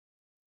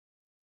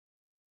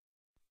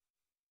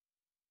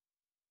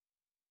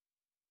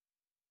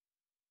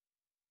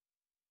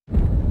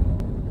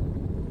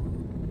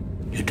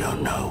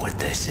don't know what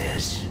this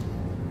is,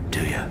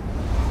 do you?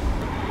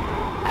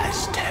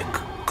 Aztec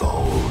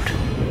gold.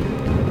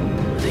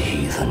 The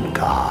heathen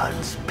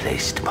gods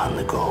placed upon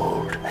the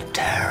gold a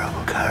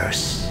terrible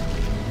curse.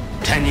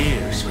 10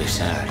 years we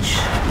searched.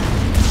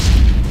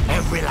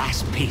 Every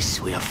last piece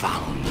we have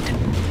found,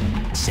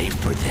 save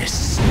for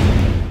this.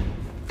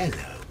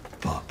 Hello,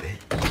 Bobby.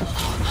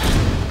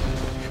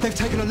 They've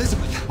taken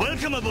Elizabeth.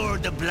 Welcome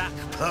aboard the Black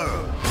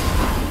Pearl.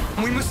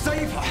 We must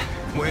save her.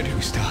 Where do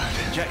we start?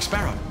 Jack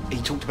Sparrow.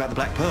 He talked about the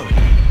Black Pearl.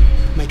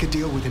 Make a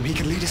deal with him. He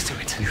can lead us to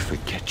it. You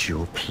forget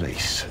your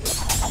place.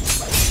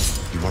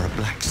 You are a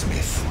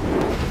blacksmith.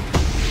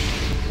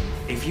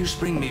 If you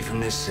spring me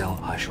from this cell,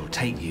 I shall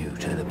take you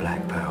to the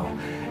Black Pearl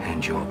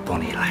and your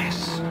bonny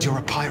lass. You're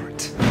a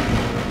pirate.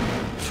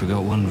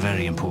 Forgot one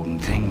very important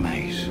thing,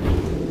 mate.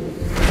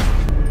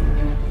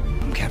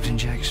 I'm Captain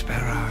Jack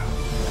Sparrow.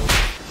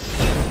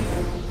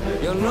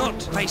 You're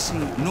not facing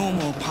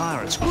normal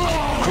pirates.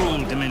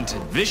 Cruel,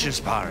 demented, vicious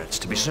pirates,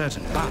 to be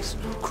certain. But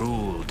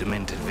cruel,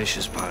 demented,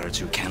 vicious pirates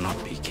who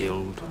cannot be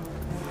killed.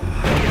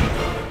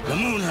 The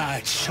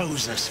moonlight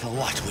shows us for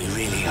what we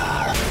really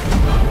are.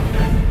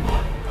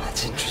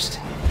 That's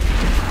interesting.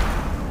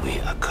 We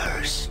are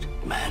cursed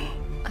men.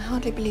 I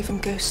hardly believe in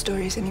ghost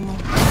stories anymore.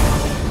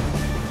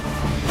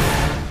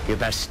 You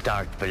best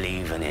start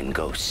believing in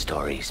ghost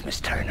stories, Miss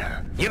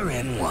Turner. You're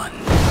in one.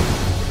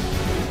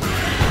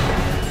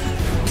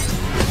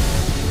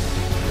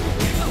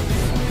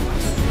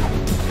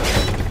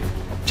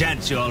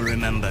 Gents, you all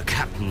remember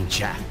Captain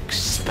Jack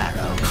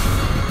Sparrow.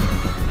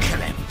 Kill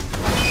him.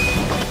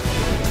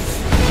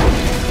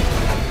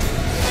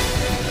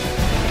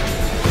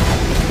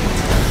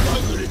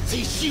 I'm gonna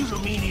teach you the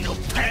meaning of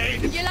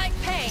pain. You like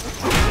pain?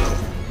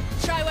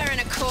 Try wearing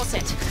a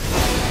corset.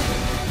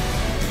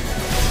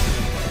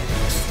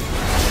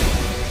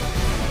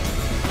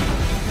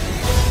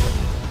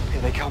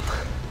 Here they come.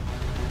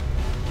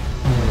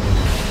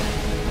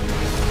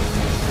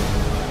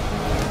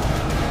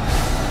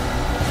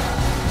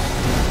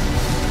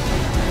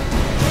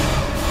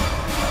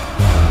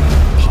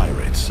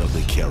 Pirates of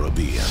the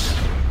Caribbean.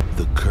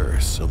 The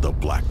Curse of the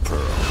Black Pearl.